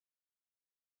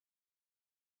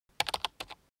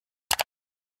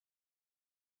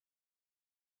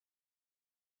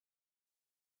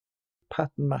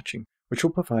pattern matching, which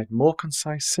will provide more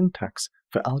concise syntax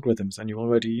for algorithms than you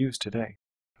already use today.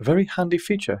 A very handy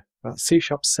feature that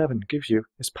C#7 gives you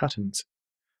is patterns,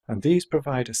 and these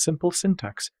provide a simple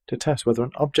syntax to test whether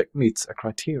an object meets a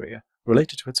criteria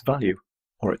related to its value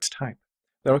or its type.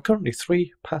 There are currently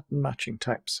 3 pattern matching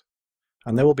types,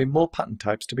 and there will be more pattern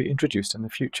types to be introduced in the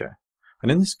future.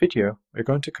 And in this video, we're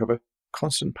going to cover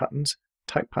constant patterns,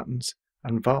 type patterns,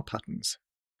 and var patterns.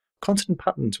 Constant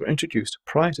patterns were introduced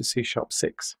prior to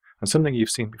C#6 and something you've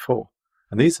seen before,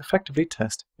 and these effectively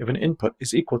test if an input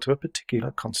is equal to a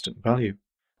particular constant value.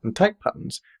 And type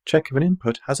patterns check if an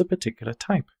input has a particular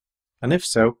type, and if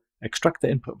so, extract the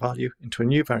input value into a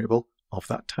new variable of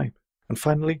that type. And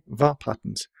finally, var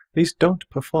patterns. These don't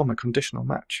perform a conditional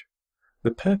match.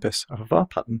 The purpose of a var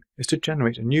pattern is to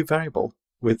generate a new variable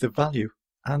with the value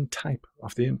and type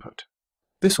of the input.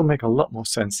 This will make a lot more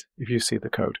sense if you see the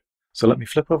code. So let me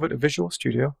flip over to Visual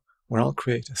Studio, where I'll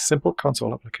create a simple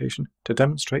console application to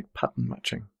demonstrate pattern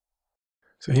matching.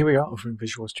 So here we are over in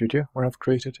Visual Studio, where I've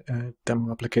created a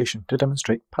demo application to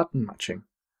demonstrate pattern matching.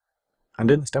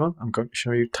 And in this demo, I'm going to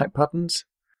show you type patterns,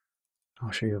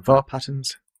 I'll show you var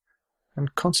patterns,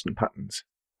 and constant patterns.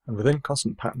 And within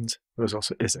constant patterns, there is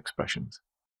also is expressions.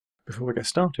 Before we get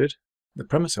started, the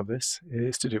premise of this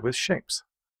is to do with shapes.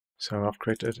 So I've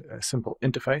created a simple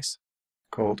interface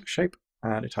called shape,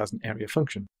 and it has an area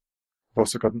function. I've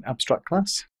also got an abstract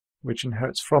class, which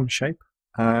inherits from shape,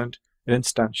 and it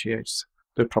instantiates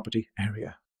the property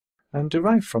area. And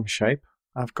derived from shape,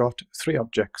 I've got 3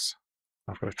 objects.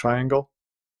 I've got a triangle,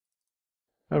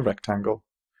 a rectangle,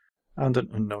 and an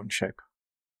unknown shape.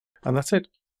 And that's it.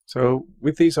 So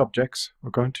with these objects, we're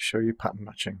going to show you pattern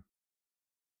matching.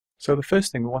 So the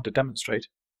first thing we want to demonstrate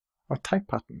are type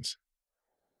patterns.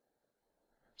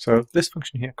 So this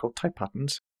function here called type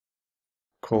patterns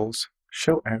calls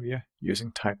show area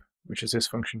using type, which is this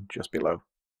function just below.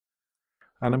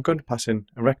 And I'm going to pass in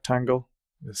a rectangle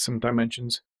with some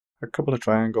dimensions, a couple of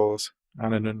triangles,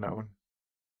 and an unknown.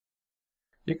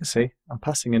 You can see I'm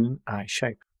passing in an I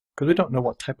shape, because we don't know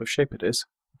what type of shape it is.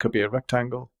 It could be a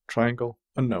rectangle, triangle,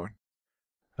 unknown.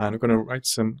 And we're going to write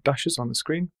some dashes on the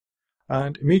screen,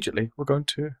 and immediately we're going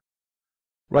to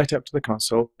write out to the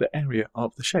console the area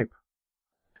of the shape.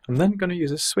 I'm then going to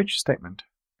use a switch statement.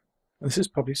 And this is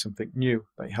probably something new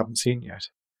that you haven't seen yet.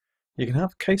 You can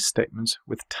have case statements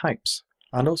with types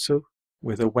and also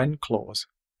with a when clause.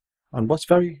 And what's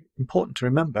very important to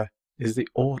remember is the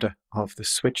order of the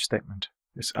switch statement.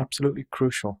 It's absolutely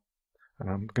crucial, and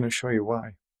I'm going to show you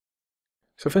why.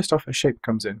 So first off, a shape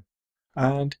comes in,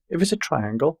 and if it's a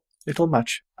triangle, it'll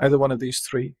match either one of these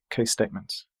 3 case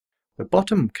statements. The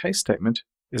bottom case statement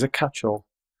is a catch-all.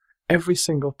 Every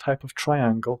single type of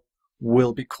triangle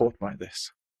will be caught by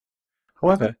this.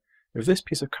 However, if this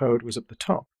piece of code was at the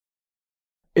top,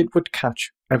 it would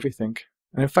catch everything.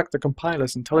 And in fact, the compiler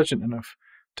is intelligent enough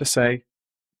to say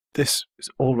this has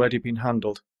already been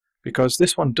handled, because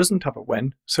this one doesn't have a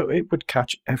when, so it would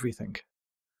catch everything.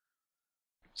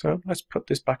 So let's put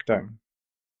this back down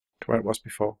to where it was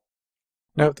before.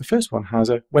 Now, the first one has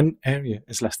a when area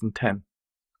is less than 10,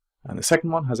 and the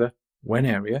second one has a when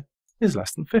area is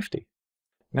less than 50.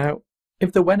 Now,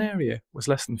 if the when area was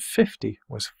less than 50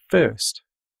 was first,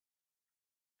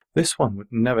 this one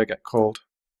would never get called,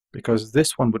 because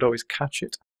this one would always catch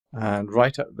it and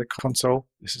write out the console,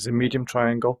 this is a medium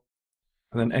triangle,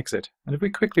 and then exit. And if we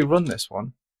quickly run this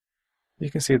one, you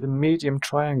can see the medium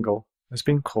triangle has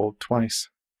been called twice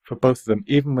for both of them,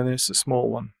 even when it's a small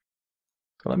one.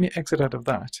 So let me exit out of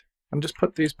that and just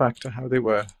put these back to how they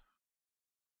were.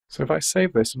 So if I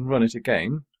save this and run it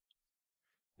again,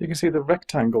 you can see the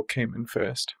rectangle came in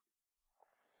first,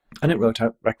 and it wrote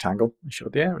out rectangle and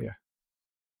showed the area.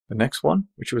 The next one,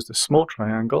 which was the small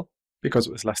triangle, because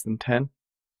it was less than 10,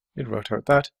 it wrote out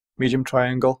that. Medium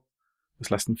triangle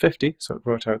was less than 50, so it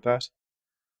wrote out that.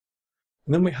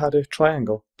 And then we had a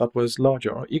triangle that was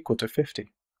larger or equal to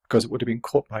 50, because it would have been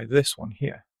caught by this one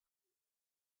here.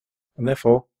 And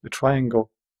therefore, the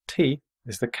triangle T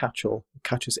is the catch-all. It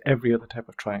catches every other type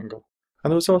of triangle. And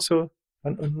there was also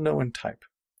an unknown type.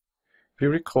 If you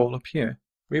recall up here,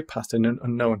 we passed in an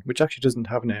unknown, which actually doesn't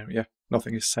have an area.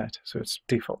 Nothing is set, so it's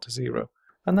default to 0.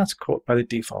 And that's caught by the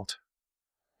default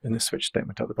in the switch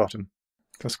statement at the bottom.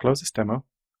 Let's close this demo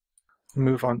and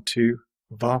move on to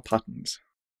var patterns.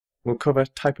 We'll cover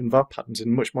type and var patterns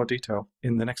in much more detail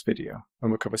in the next video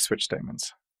when we'll cover switch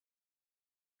statements.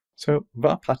 So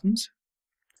var patterns,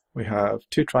 we have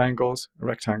 2 triangles, a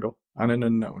rectangle, and an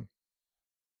unknown.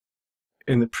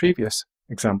 In the previous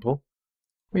example,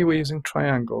 we were using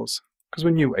triangles because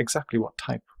we knew exactly what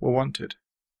type we wanted.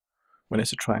 When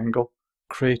it's a triangle,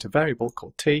 create a variable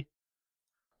called t,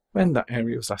 when that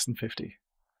area was less than 50.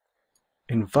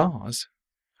 In vars,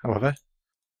 however,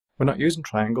 we're not using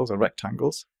triangles or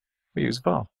rectangles, we use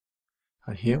var.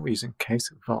 And here we're using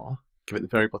case var, give it the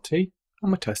variable t,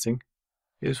 and we're testing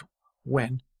is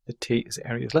when the t is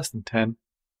area is less than 10,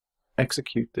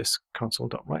 execute this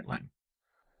console.writeLine.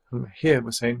 And here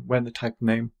we're saying when the type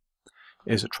name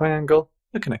is a triangle,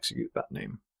 we can execute that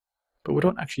name. But we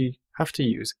don't actually have to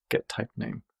use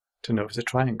getTypeName to know if it's a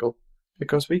triangle,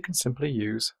 because we can simply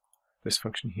use this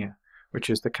function here, which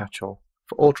is the catch-all.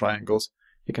 For all triangles,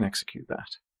 you can execute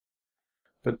that.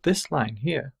 But this line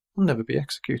here will never be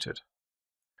executed.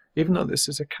 Even though this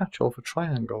is a catch-all for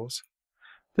triangles,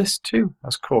 this too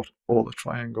has caught all the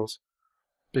triangles,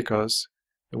 because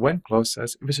the when clause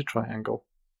says if it's a triangle,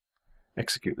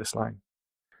 execute this line.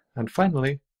 And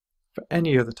finally, for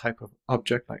any other type of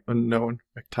object like unknown,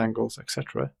 rectangles,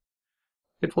 etc.,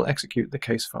 it will execute the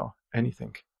case for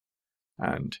anything.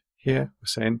 And here we're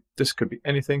saying this could be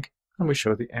anything, and we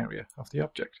show the area of the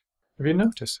object. If you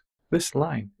notice, this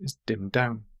line is dimmed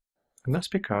down, and that's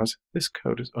because this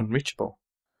code is unreachable.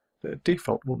 The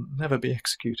default will never be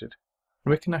executed,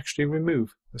 and we can actually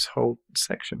remove this whole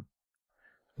section.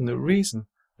 And the reason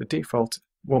the default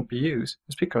won't be used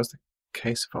is because the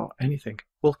case for anything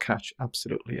will catch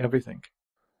absolutely everything.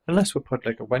 Unless we put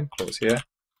like a when clause here,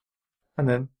 and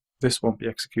then this won't be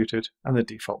executed, and the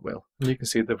default will. And you can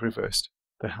see they've reversed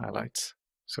the highlights.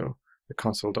 So the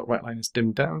console.writeLine is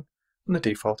dimmed down, and the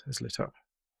default is lit up.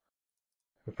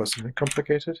 If we put something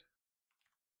complicated,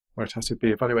 where it has to be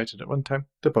evaluated at runtime,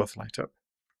 they both light up.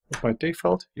 But by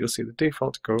default, you'll see the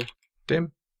default go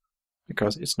dim,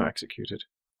 because it's not executed.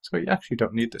 So you actually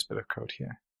don't need this bit of code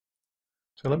here.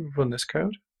 So let me run this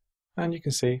code, and you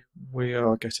can see we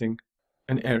are getting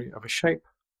an area of a shape.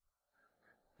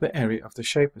 The area of the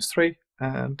shape is 3,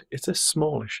 and it's a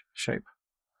smallish shape.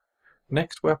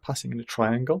 Next, we're passing in a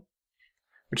triangle,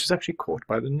 which is actually caught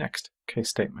by the next case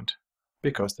statement,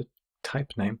 because the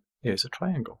type name is a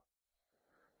triangle.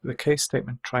 The case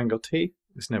statement triangle t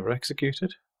is never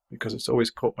executed, because it's always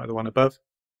caught by the one above.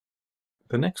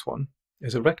 The next one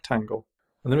is a rectangle,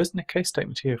 and there isn't a case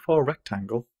statement here for a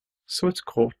rectangle, so it's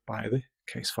caught by the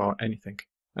case for anything,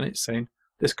 and it's saying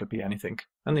this could be anything,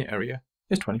 and the area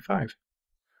is 25.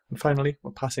 And finally,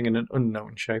 we're passing in an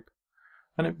unknown shape,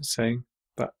 and it's saying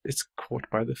that it's caught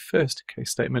by the first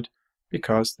case statement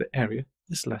because the area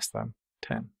is less than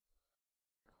 10.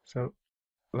 So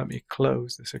let me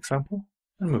close this example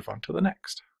and move on to the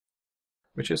next,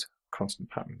 which is constant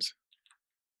patterns.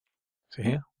 So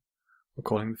here we're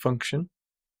calling the function,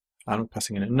 and we're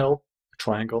passing in a null, a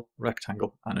triangle,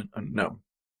 rectangle, and an unknown.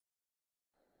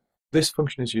 This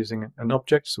function is using an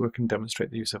object, so we can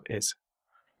demonstrate the use of is.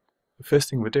 The first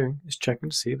thing we're doing is checking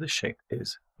to see if the shape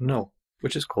is null,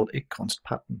 which is called a const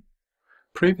pattern.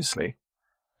 Previously,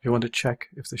 if you want to check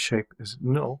if the shape is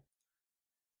null,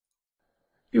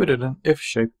 you would have done if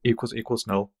shape equals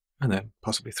null, and then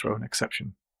possibly throw an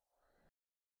exception.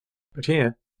 But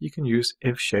here, you can use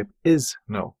if shape is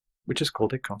null, which is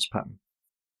called a const pattern.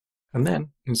 And then,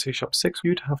 in C#6,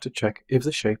 you'd have to check if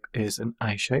the shape is an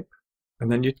I shape,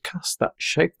 and then you'd cast that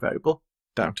shape variable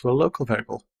down to a local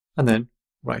variable, and then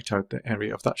write out the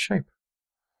area of that shape.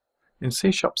 In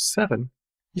C#7,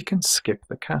 you can skip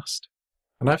the cast,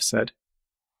 and I've said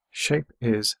shape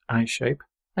is I shape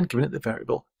and given it the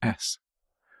variable s,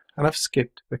 and I've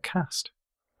skipped the cast,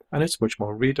 and it's much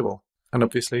more readable. And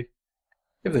obviously,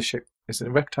 if the shape is a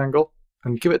rectangle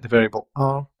and give it the variable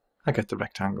r, I get the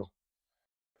rectangle.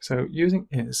 So using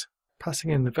is, passing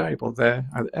in the variable there,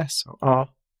 either s or r,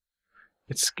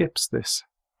 it skips this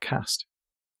cast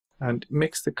and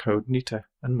makes the code neater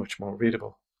and much more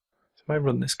readable. So if I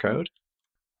run this code,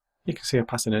 you can see I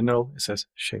pass in a null, it says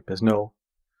shape is null.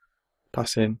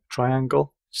 Pass in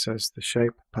triangle, it says the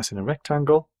shape. Pass in a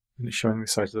rectangle, and it's showing the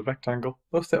size of the rectangle,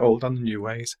 both the old and the new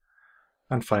ways.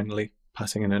 And finally,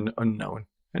 passing in an unknown,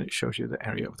 and it shows you the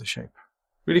area of the shape.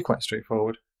 Really quite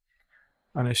straightforward.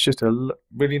 And it's just a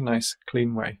really nice,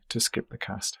 clean way to skip the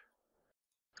cast.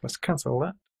 Let's cancel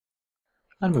that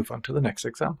and move on to the next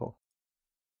example,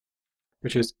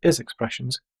 which is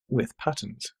expressions with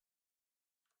patterns.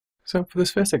 So for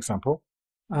this first example,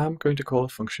 I'm going to call a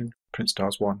function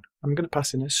print_1. I'm going to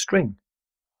pass in a string,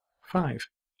 5,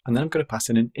 and then I'm going to pass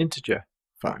in an integer,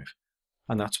 5,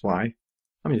 and that's why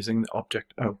I'm using the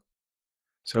object O.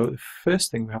 So the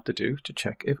first thing we have to do to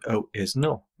check if O is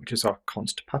null, which is our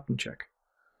const pattern check.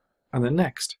 And the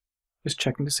next is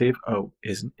checking to see if O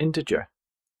is an integer.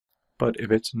 But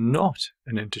if it's not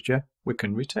an integer, we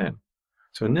can return.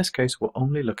 So in this case, we're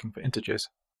only looking for integers.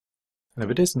 And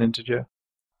if it is an integer,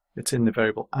 it's in the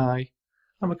variable I,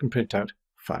 and we can print out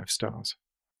 5 stars.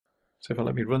 So if I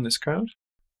let me run this code,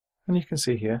 and you can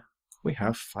see here, we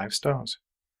have 5 stars.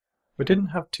 We didn't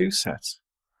have 2 sets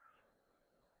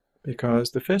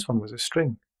because the first one was a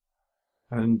string.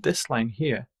 And this line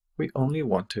here, we only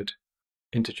wanted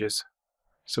integers.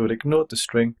 So it ignored the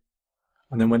string,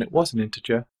 and then when it was an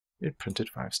integer, it printed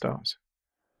 5 stars.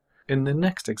 In the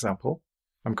next example,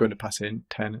 I'm going to pass in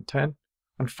 10 and 10,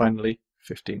 and finally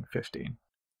 15, 15.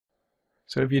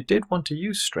 So if you did want to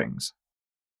use strings,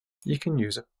 you can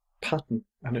use a pattern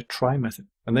and a try method,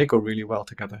 and they go really well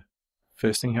together.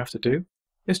 First thing you have to do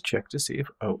is check to see if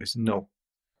O is null.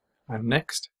 And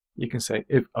next, you can say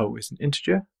if O is an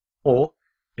integer, or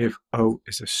if O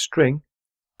is a string,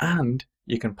 and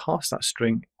you can pass that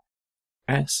string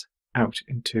S out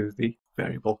into the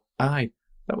variable I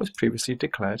that was previously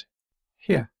declared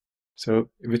here. So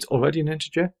if it's already an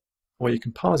integer, or you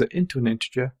can parse it into an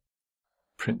integer,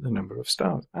 print the number of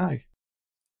stars, I.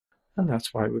 And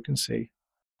that's why we can see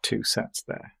 2 sets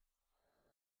there.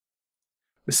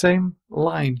 The same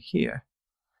line here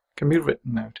can be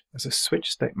written out as a switch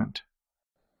statement,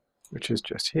 which is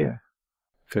just here.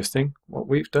 First thing, what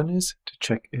we've done is to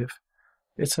check if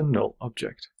it's a null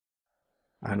object,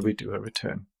 and we do a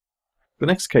return. The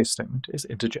next case statement is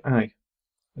integer I,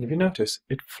 and if you notice,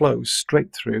 it flows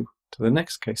straight through to the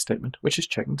next case statement, which is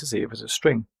checking to see if it's a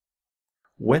string,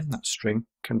 when that string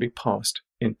can be passed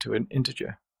into an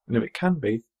integer. And if it can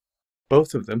be,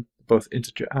 both of them, both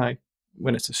integer I,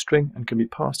 when it's a string and can be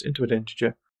passed into an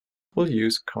integer, we'll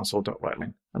use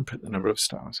console.writeLine and print the number of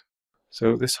stars.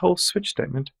 So this whole switch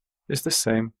statement is the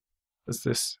same as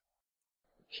this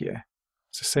here.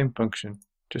 It's the same function,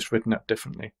 just written out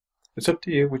differently. It's up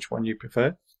to you which one you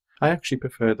prefer. I actually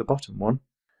prefer the bottom one,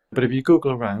 but if you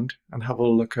Google around and have a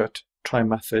look at try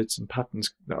methods and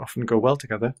patterns that often go well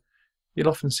together, you'll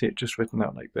often see it just written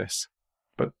out like this.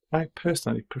 But I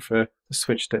personally prefer the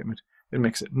switch statement. It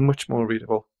makes it much more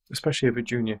readable, especially if a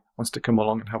junior wants to come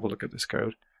along and have a look at this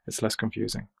code. It's less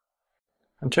confusing.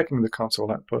 And checking the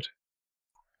console output,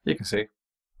 you can see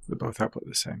they both output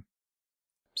the same.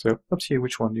 So up to you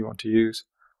which one you want to use.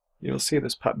 You'll see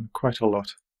this pattern quite a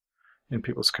lot in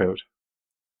people's code.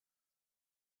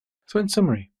 So in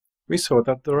summary, we saw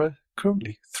that there are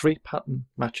currently 3 pattern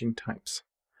matching types,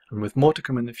 and with more to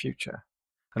come in the future.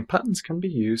 And patterns can be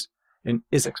used in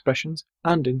is expressions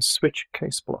and in switch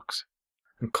case blocks.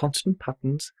 And constant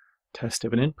patterns test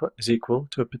if an input is equal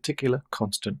to a particular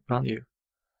constant value.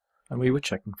 And we were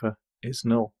checking for is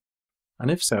null.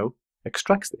 And if so,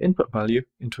 extracts the input value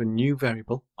into a new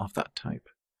variable of that type.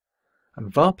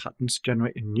 And var patterns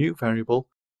generate a new variable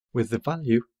with the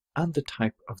value and the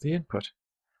type of the input.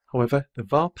 However, the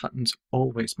var patterns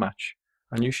always match,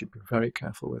 and you should be very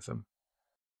careful with them.